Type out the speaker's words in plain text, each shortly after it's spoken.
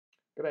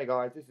G'day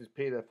guys, this is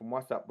Peter from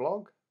What's Up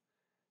blog,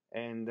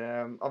 and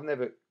I've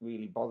never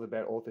really bothered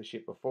about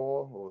authorship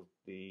before or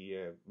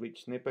the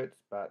Rich Snippets,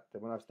 but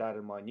when I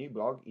started my new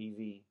blog,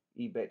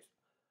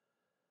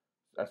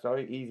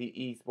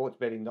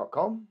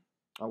 easyesportsbetting.com,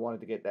 I wanted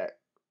to get that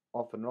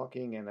off and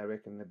rocking, and I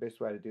reckon the best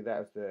way to do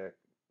that was to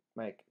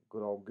make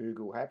good old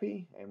Google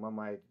happy, and one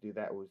way to do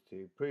that was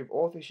to prove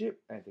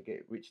authorship and to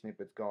get Rich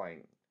Snippets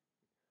going.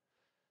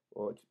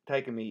 Well, it's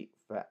taken me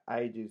for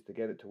ages to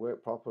get it to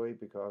work properly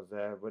because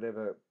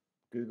whatever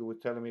Google was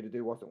telling me to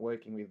do wasn't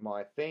working with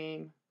my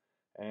theme,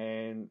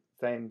 and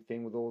same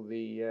thing with all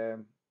the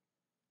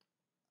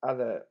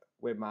other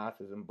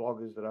webmasters and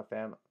bloggers that I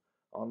found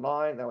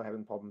online. They were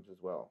having problems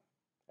as well,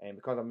 and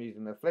because I'm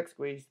using the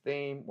Flexsqueeze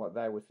theme, what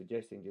they were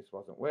suggesting just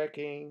wasn't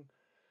working.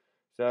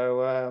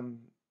 So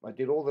I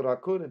did all that I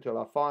could until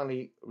I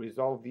finally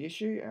resolved the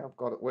issue, and I've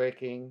got it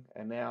working,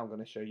 and now I'm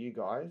going to show you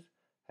guys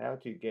how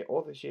to get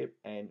authorship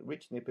and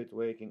rich snippets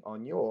working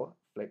on your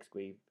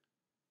Flexsqueeze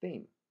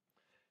theme.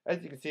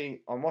 As you can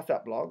see on What's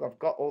Up blog, I've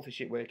got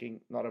authorship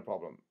working, not a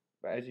problem.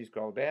 But as you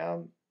scroll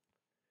down,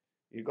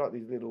 you've got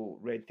these little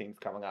red things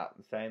coming up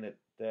and saying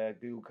that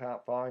Google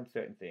can't find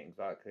certain things,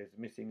 like it's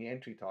missing the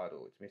entry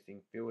title, it's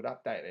missing field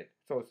updated,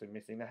 it's also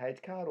missing the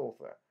H card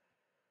author.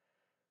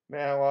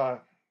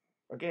 Now,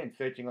 again,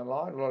 searching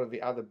online, a lot of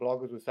the other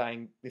bloggers were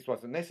saying this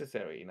wasn't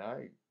necessary,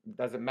 It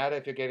doesn't matter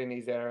if you're getting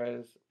these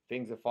errors,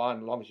 things are fine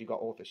as long as you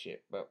got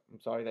authorship. But I'm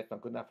sorry, that's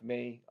not good enough for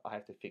me. I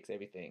have to fix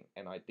everything,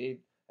 and I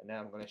did, and now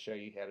I'm going to show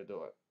you how to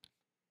do it.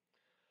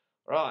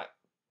 Right,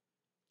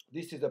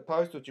 this is a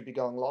post which will be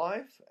going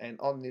live, and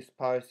on this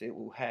post it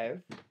will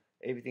have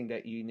everything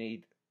that you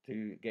need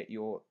to get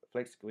your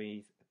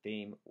Flexsqueeze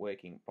theme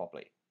working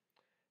properly.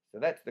 So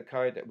that's the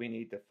code that we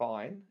need to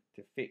find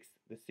to fix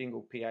the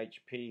single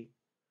PHP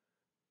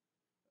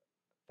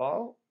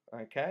file.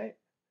 Okay,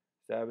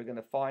 so we're going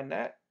to find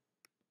that.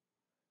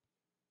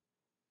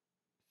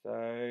 So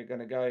I'm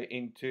going to go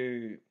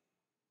into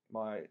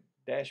my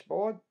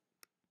dashboard,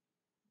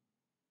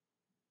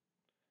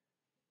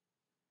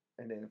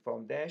 and then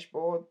from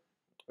dashboard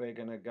we're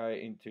going to go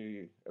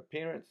into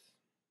appearance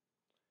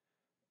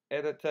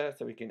editor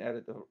so we can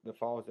edit the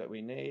files that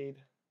we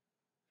need.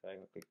 So I'm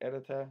going to click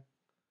editor.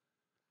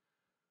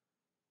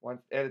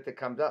 Once editor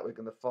comes up, we're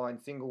going to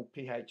find single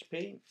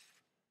PHP.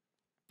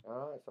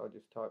 Alright, so I'll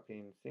just type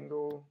in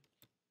single.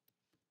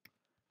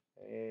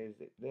 Is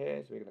it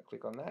there? So we're going to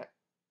click on that.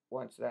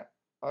 Once that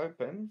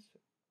opens,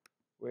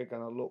 we're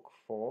going to look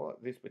for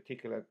this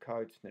particular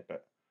code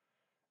snippet,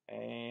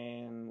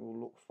 and we'll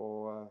look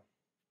for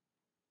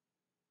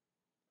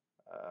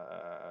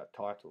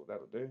title.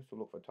 That'll do. So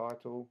look for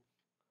title.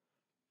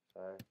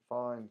 So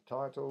find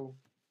title.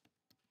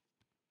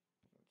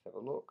 Let's have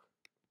a look,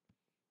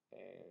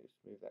 and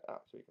just move that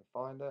up so we can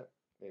find it.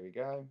 There we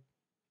go.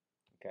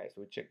 Okay, so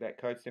we'll check that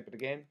code snippet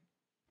again.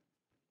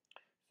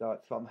 So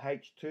it's from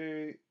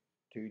H2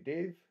 to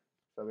div.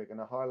 So we're going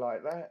to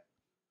highlight that.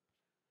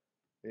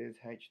 There's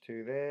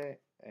H2 there,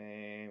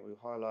 and we'll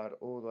highlight it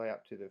all the way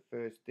up to the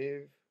first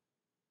div.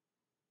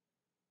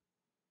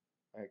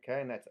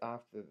 Okay, and that's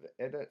after the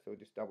edit, so we'll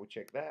just double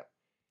check that.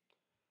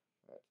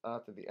 That's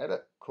after the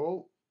edit,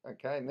 cool.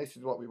 Okay, and this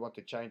is what we want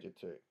to change it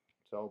to.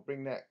 So I'll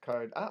bring that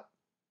code up.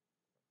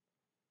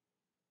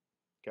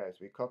 Okay,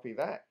 so we copy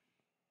that.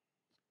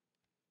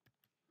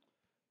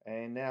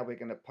 And now we're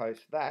going to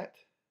post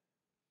that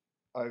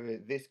over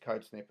this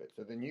code snippet.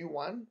 So the new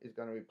one is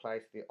going to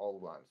replace the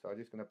old one. So I'm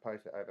just going to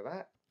post it over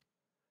that.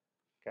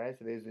 Okay,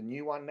 so there's a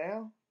new one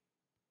now.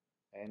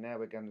 And now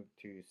we're going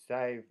to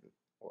save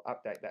or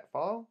update that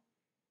file.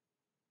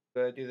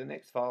 So do the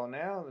next file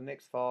now. The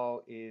next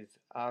file is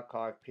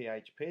archive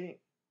PHP.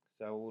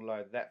 So we'll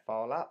load that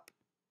file up.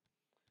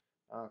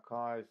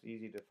 Archive is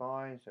easy to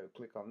find, so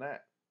click on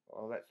that.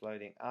 While that's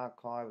loading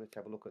archive, let's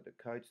have a look at the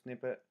code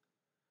snippet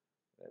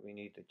that we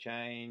need to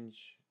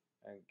change.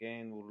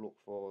 Again, we'll look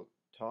for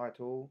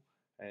title,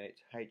 and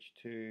it's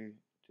H2 to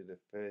the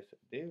first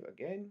div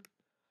again.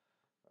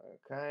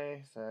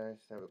 Okay, so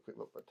let's have a quick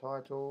look for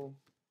title.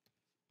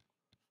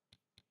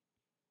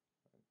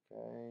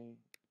 Okay.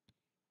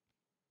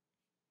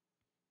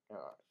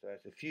 Alright, so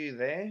there's a few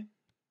there.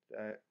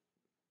 So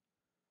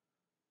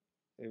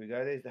there we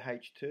go, there's the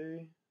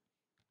H2.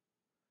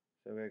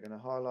 So we're going to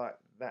highlight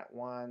that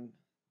one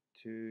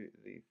to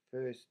the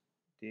first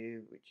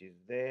div, which is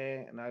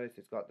there. And notice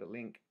it's got the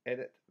link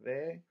edit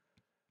there.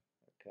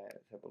 Okay,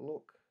 let's have a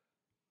look.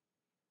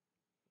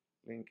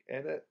 Link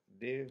edit,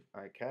 div,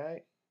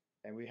 okay.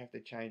 And we have to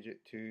change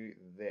it to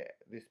there,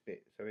 this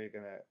bit. So we're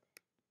going to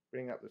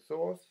bring up the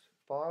source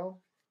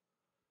file.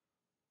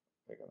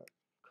 We're going to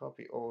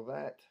copy all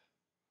that.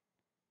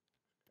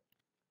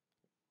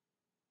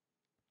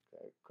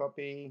 Okay,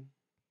 copy.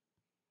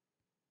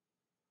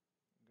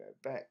 Go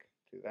back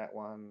to that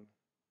one,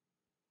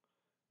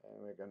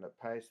 and we're going to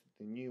paste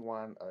the new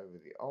one over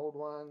the old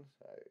one.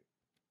 So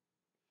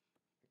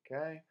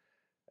okay,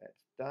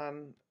 that's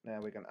done. Now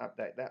we're going to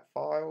update that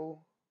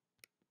file.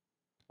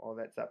 While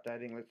that's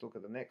updating, let's look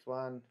at the next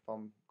one. If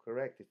I'm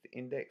correct, it's the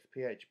index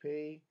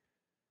PHP,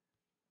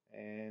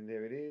 and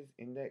there it is,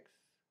 index.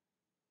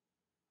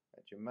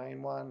 your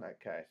main one.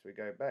 Okay, so we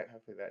go back.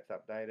 Hopefully that's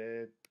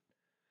updated.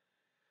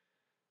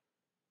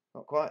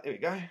 Not quite. There we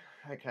go.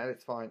 Okay,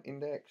 let's find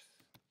index.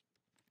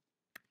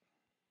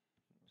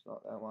 It's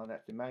not that one.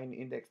 That's the main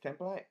index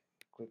template.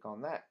 Click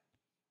on that.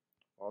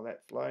 While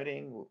that's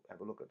loading, we'll have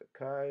a look at the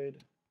code.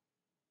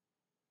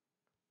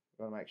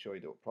 Got to make sure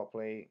you do it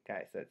properly.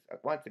 Okay, so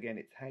it's, once again,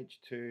 it's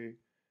H2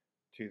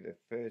 to the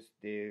first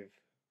div.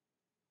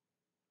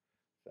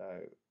 So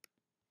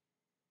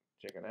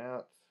check it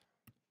out.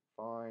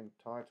 Find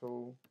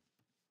title.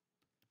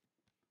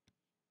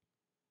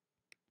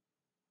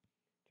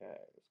 Okay,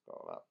 let's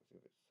scroll up, see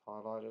if it's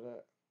highlighted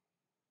it.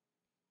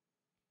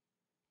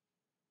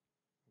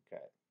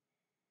 Okay,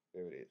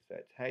 there it is. So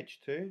it's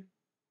H2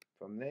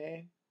 from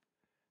there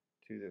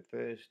to the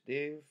first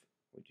div,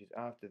 which is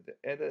after the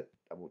edit.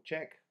 Double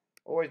check.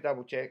 Always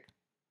double check.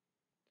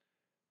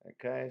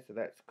 Okay, so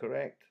that's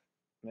correct.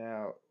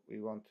 Now we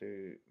want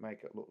to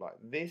make it look like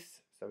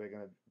this. So we're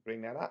going to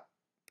bring that up.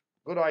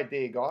 Good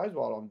idea, guys,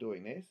 while I'm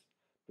doing this.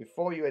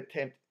 Before you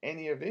attempt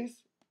any of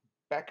this,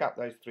 back up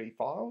those 3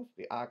 files,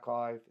 the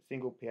archive,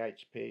 single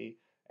PHP,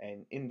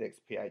 and index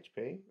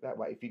PHP. That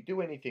way, if you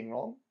do anything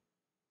wrong,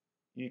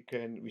 you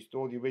can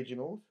restore the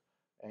originals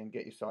and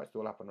get your site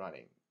still up and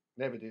running.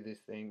 Never do this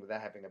thing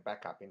without having a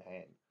backup in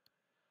hand.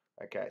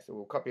 Okay, so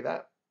we'll copy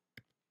that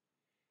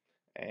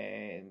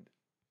and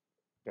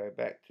go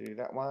back to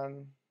that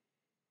one.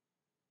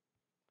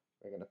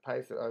 We're going to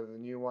paste it over the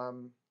new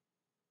one.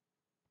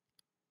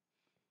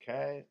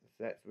 Okay,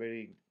 so that's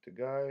ready to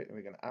go, and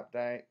we're going to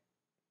update.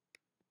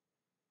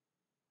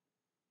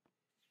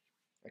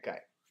 Okay,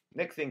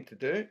 next thing to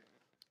do,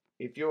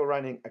 if you're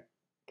running a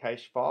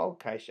cache file,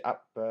 cache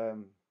up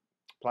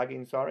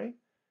plugin, sorry,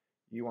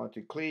 you want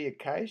to clear your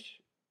cache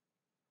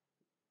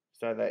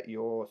so that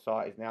your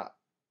site is now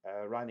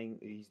running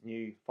these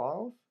new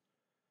files.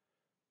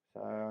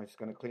 So I'm just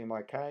going to clear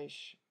my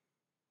cache.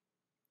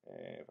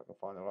 If I can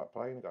find the right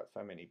plugin, I've got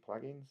so many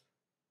plugins.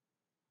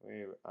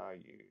 Where are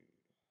you?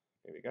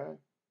 There we go.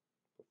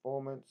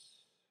 Performance,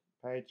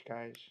 page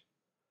cache.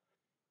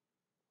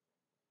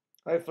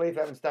 Hopefully, if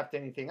I haven't stuffed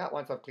anything up,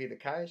 once I've cleared the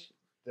cache,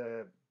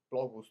 the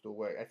blog will still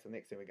work. That's the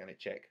next thing we're going to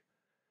check.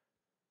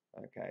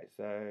 Okay,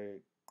 so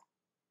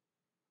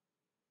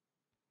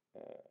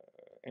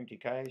empty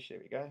cache, there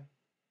we go.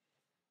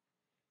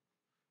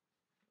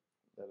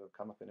 That'll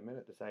come up in a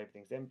minute to say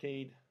everything's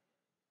emptied.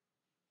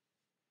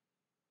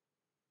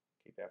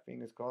 Keep our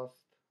fingers crossed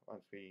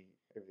once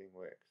everything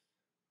works.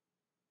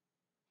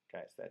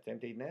 Okay, so that's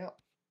emptied now.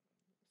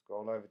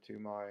 Scroll over to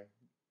my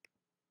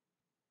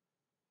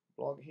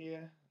blog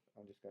here.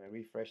 I'm just going to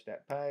refresh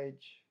that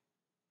page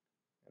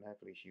and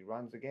hopefully she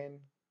runs again.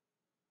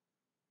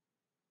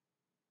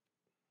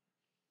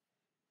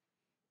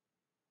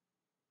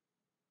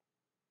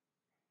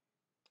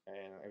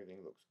 And everything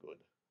looks good.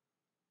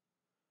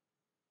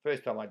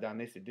 First time I done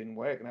this, it didn't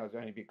work, and that was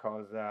only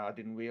because I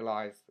didn't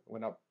realize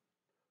when I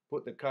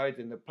put the codes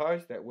in the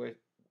post that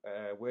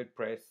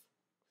WordPress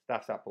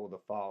stuffs up all the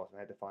files, and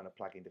I had to find a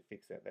plugin to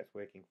fix it. That's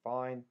working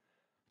fine.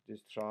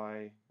 Just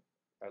try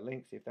a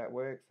link, see if that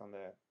works on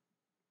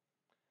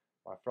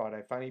my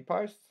Friday funny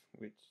posts,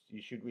 which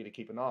you should really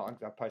keep an eye on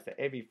because I post it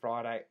every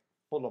Friday,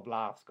 full of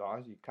laughs,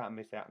 guys. You can't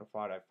miss out on the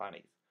Friday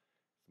funnies.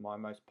 It's my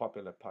most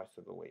popular post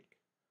of the week.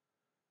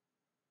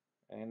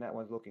 And that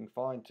one's looking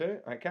fine too.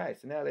 Okay,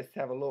 so now let's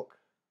have a look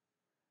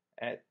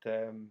at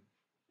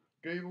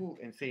Google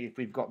and see if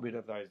we've got rid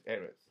of those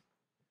errors.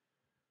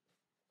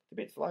 It's a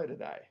bit slow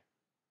today.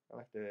 I'll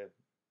have to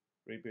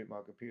reboot my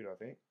computer, I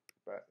think.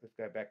 But let's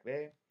go back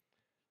there.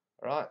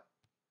 All right,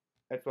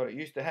 that's what it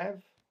used to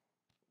have.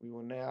 We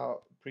will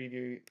now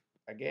preview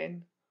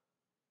again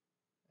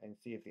and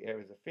see if the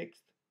errors are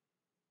fixed.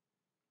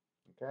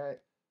 Okay.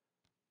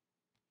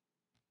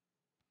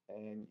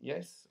 And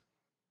yes,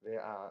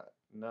 there are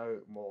no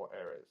more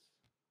errors.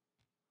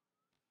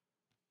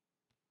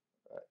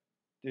 But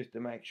just to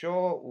make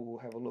sure, we'll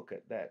have a look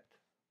at that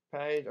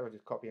page. I'll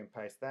just copy and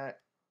paste that.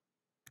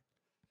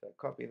 So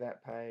copy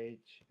that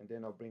page, and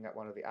then I'll bring up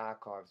one of the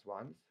archives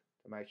ones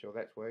to make sure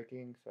that's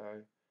working. So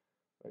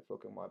let's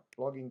look at my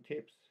blogging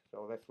tips.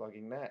 So that's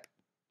logging that.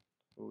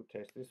 We'll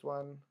test this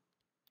one.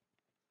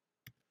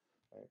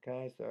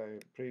 Okay, so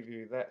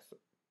preview that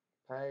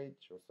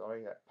page, or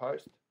sorry, that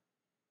post.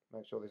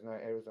 Make sure there's no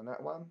errors on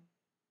that one.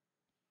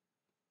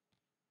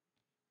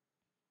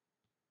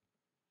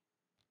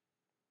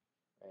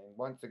 And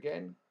once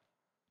again,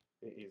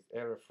 it is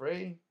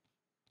error-free.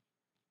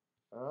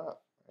 Alright,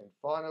 and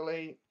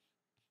finally,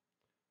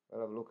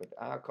 we'll have a look at the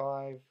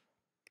archive.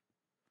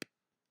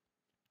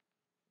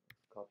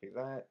 Copy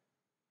that.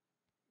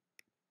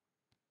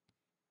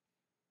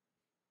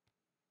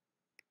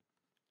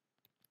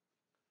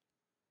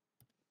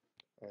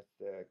 That's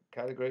the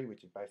category,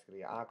 which is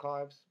basically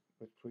archives.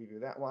 Let's preview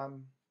that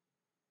one.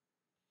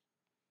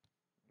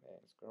 And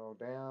scroll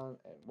down,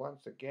 and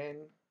once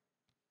again,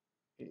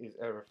 it is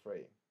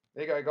error-free.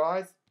 There you go,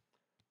 guys.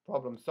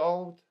 Problem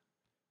solved.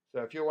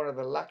 So if you're one of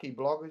the lucky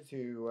bloggers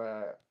who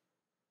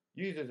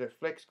uses a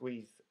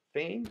Flexsqueeze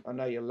theme. I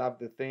know you love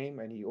the theme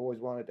and you always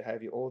wanted to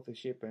have your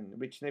authorship and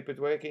Rich Snippets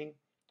working.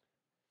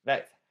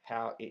 That's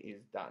how it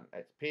is done.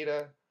 It's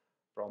Peter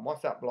from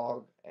What's Up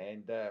Blog,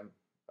 and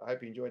I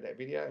hope you enjoyed that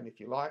video. And if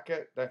you like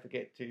it, don't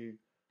forget to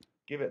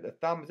give it the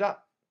thumbs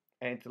up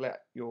and to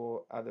let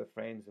your other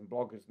friends and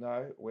bloggers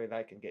know where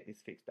they can get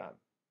this fix done.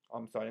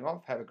 I'm signing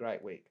off. Have a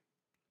great week.